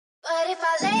if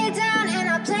I lay down and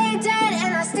I play dead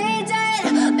and I stay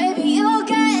dead, maybe you'll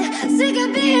get sick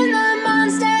of being the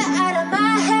monster out of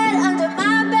my head, under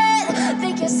my bed.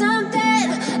 Think you're something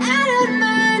out of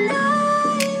my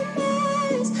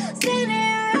nightmares,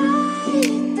 standing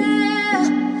right there.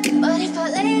 But if I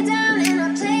lay down and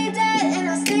I play dead and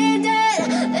I stay dead,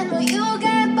 then will you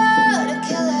get bored of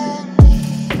killing me?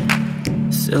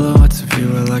 Silhouettes of you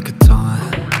are like a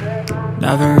taunt.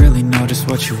 Never really know just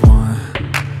what you want.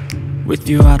 With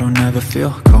you I don't ever feel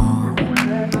calm.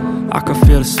 I can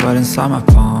feel the sweat inside my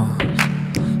palms.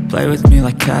 Play with me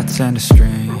like cats and a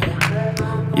string.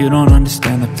 You don't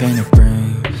understand the pain it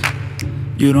brings.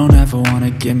 You don't ever wanna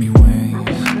give me wings.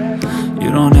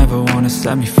 You don't ever wanna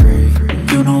set me free.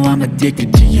 You know I'm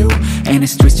addicted to you, and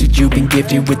it's twisted, you've been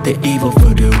gifted with the evil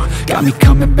voodoo. Got me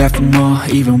coming back for more,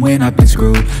 even when I've been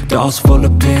screwed. Dolls full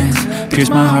of pins, pierce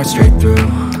my heart straight through.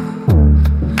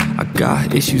 I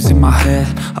got issues in my head,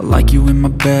 I like you in my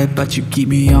bed, but you keep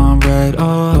me on red.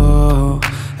 Oh,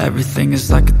 everything is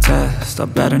like a test, I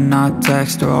better not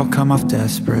text or I'll come off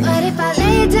desperate. But if I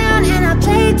lay down and I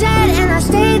play dead and I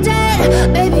stay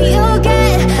dead, baby you'll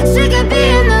get sick of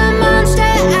being the monster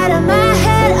out of my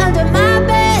head, under my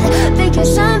bed. Think you're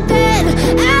something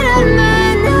out of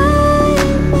my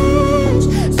nightmares,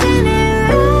 standing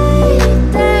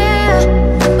right there.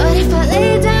 But if I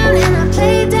lay down and I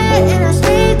play dead and I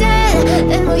stay dead,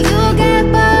 then will you get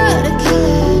bored of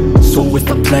killing me? So if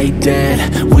I play dead,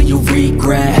 will you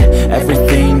regret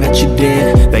everything that you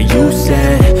did, that you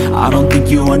said? I don't think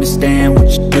you understand what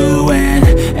you're doing,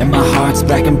 and my heart's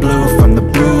black and blue from the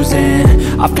bruising.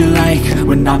 I feel like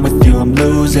when I'm with you I'm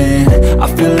losing. I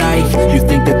feel like you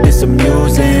think that this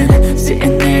amusing,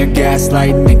 sitting there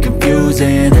gaslighting and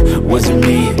confusing. Was it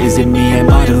me? Is it me? Am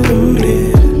I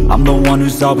deluded? I'm the one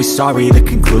who's always sorry, the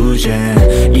conclusion,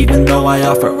 even though I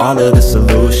offer all of the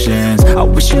solutions. I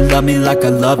wish you loved me like I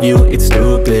love you, it's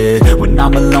stupid. When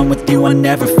I'm alone with you I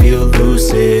never feel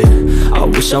lucid. I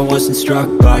wish I wasn't struck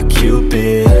by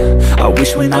Cupid. I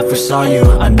wish when I first saw you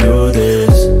I knew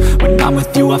this. When I'm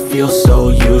with you I feel so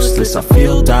useless, I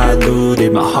feel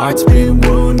diluted, my heart's been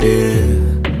wounded.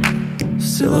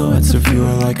 Silhouettes of you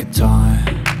are like a taunt.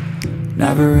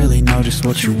 Never really know just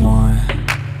what you want.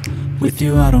 With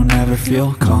you I don't ever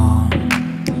feel calm.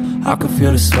 I can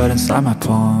feel the sweat inside my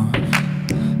palms.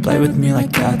 Play with me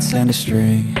like cats and a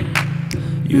string.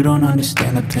 You don't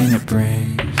understand the pain it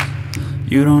brings.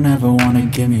 You don't ever wanna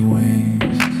give me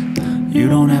wings. You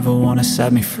don't ever wanna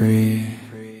set me free.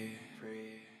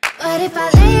 But if I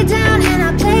lay down and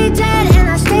I play dead and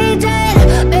I stay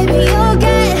dead, baby you'll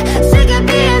get sick of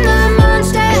being the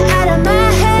monster out of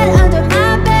my head, under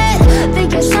my bed.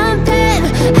 Think you're something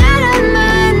out of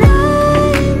my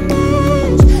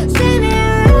nightmares,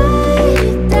 standing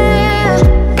right there.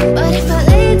 But if I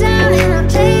lay down and I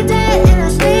play dead and I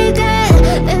stay dead,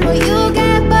 then will you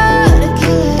get bored of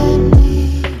killing me?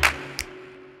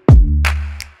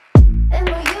 Then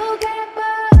will you get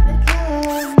bored of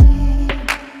killing me?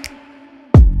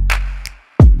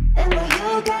 And will you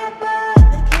get bored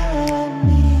of killing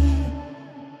me?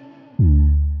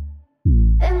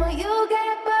 And will you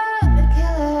get bored of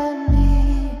killing me?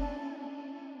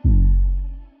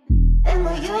 And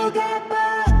will you get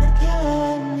bored of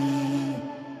killing me?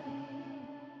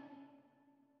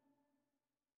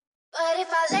 But if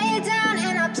I lay down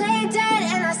and I play dead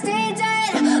and I stay dead,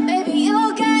 maybe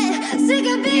you'll get sick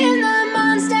of being the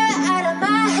monster out of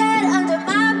my head, under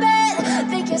my bed.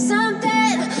 Think you're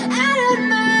something out of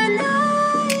my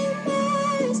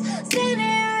nightmares,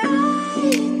 standing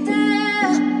right there.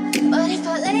 But if I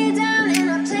lay down and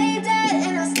I play dead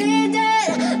and I stay dead,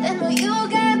 then will you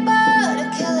get bored of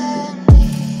killing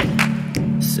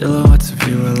me? Silhouettes of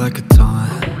you are like a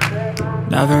taunt.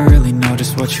 Never really know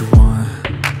just what you want.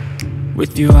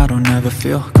 With you I don't ever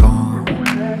feel calm.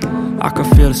 I can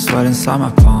feel the sweat inside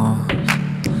my palms.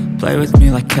 Play with me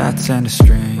like cats and a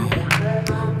string.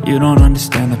 You don't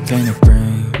understand the pain it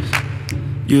brings.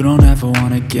 You don't ever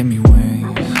wanna give me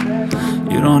wings.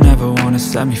 You don't ever wanna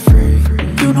set me free.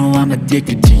 You know I'm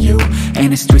addicted to you,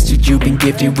 and it's twisted, you've been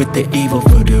gifted with the evil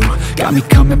voodoo. Got me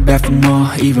coming back for more,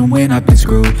 even when I've been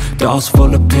screwed. Dolls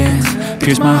full of pins,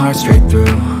 pierce my heart straight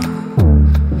through.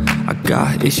 I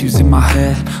got issues in my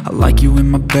head, I like you in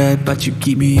my bed, but you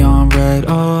keep me on red.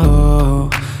 Oh,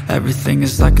 everything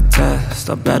is like a test,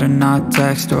 I better not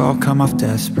text or I'll come off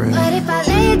desperate. But if I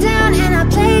lay down and I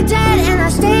play dead and I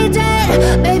stay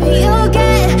dead, baby you'll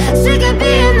get sick of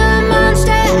being the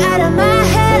monster out of my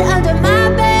head, under my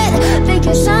bed. Think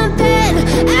you're something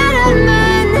out of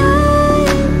my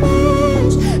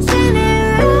nightmares,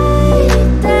 standing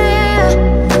right there.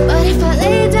 But if I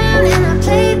lay down and I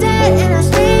play dead and I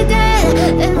stay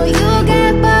dead, then will you get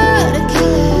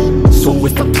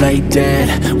play dead?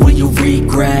 Will you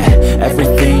regret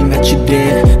everything that you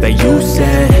did, that you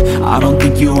said? I don't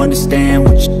think you understand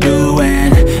what you're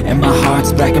doing, and my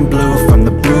heart's black and blue from the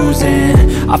bruising.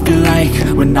 I feel like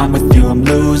when I'm with you I'm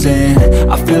losing.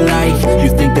 I feel like you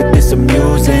think that this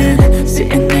amusing,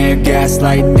 sitting there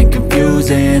gaslighting and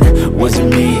confusing. Was it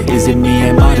me? Is it me?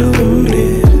 Am I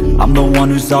deluded? I'm the one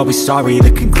who's always sorry,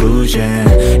 the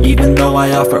conclusion, even though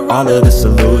I offer all of the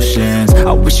solutions.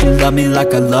 I wish you loved me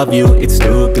like I love you, it's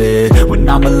stupid. When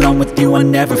I'm alone with you I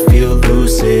never feel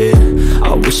lucid.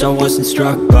 I wish I wasn't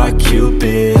struck by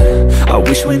Cupid. I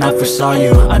wish when I first saw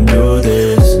you I knew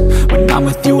this. When I'm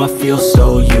with you I feel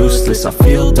so useless, I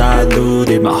feel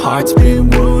diluted, my heart's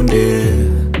been wounded.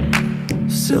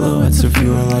 Silhouettes of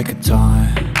you are like a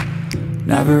taunt,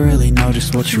 never really know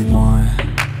just what you want.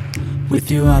 With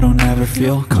you I don't ever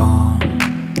feel calm,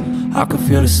 I can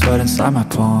feel the sweat inside my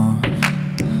palms.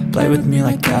 Play with me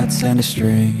like cats and a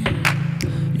string.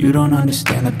 You don't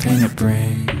understand the pain it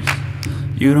brings.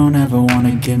 You don't ever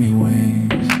wanna give me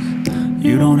wings.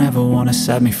 You don't ever wanna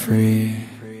set me free.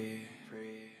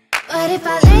 But if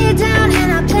I lay down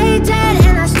and I play dead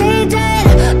and I stay dead,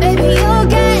 baby you'll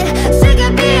get sick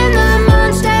of being the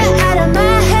monster out of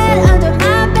my head, under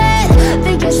my bed.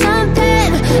 Think you're something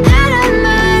out of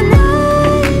my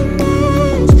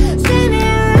nightmares,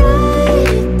 standing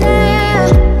right there.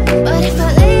 But if I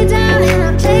lay down and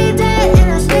I play dead and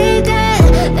I stay dead,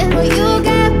 then will you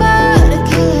get bored of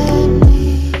killing me?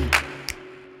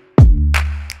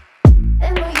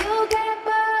 Then will you get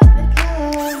bored of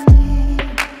killing me?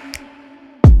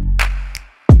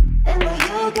 And will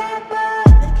you get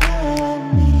bored of killing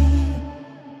me?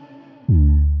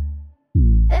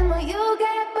 And will you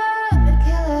get bored of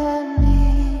killing me?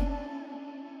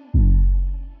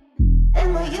 And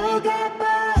will you get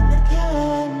bored of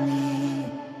killing me?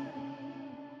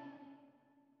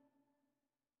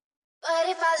 But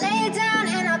if I lay down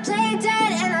and I play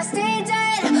dead and I stay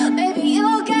dead, baby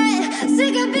you'll get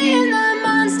sick of being the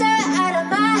monster out of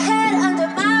my head, under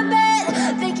my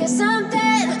bed. Think you're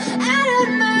something out of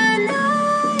my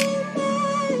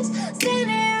nightmares,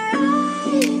 standing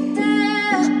right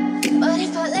there. But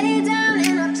if I lay down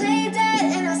and I play dead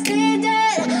and I stay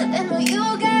dead, then will you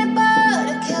get bored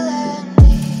of killing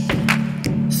me?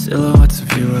 Silhouettes of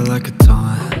you are like a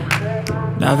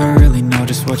taunt, never really know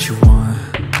just what you want.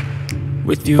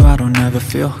 With you I don't ever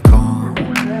feel calm,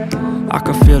 I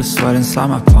can feel the sweat inside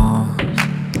my palms.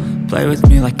 Play with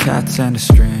me like cats and a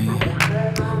string.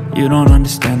 You don't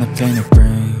understand the pain it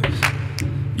brings.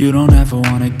 You don't ever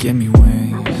wanna give me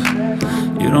wings.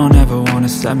 You don't ever wanna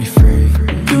set me free.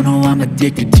 You know I'm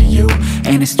addicted to you,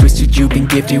 and it's twisted, you've been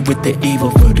gifted with the evil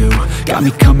voodoo. Got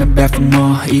me coming back for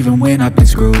more, even when I've been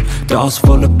screwed. Dolls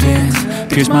full of pins,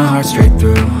 pierce my heart straight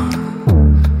through.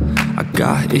 I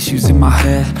got issues in my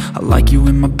head, I like you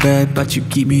in my bed, but you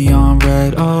keep me on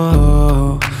red.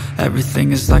 Oh,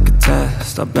 everything is like a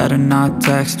test, I better not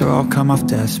text or I'll come off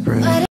desperate.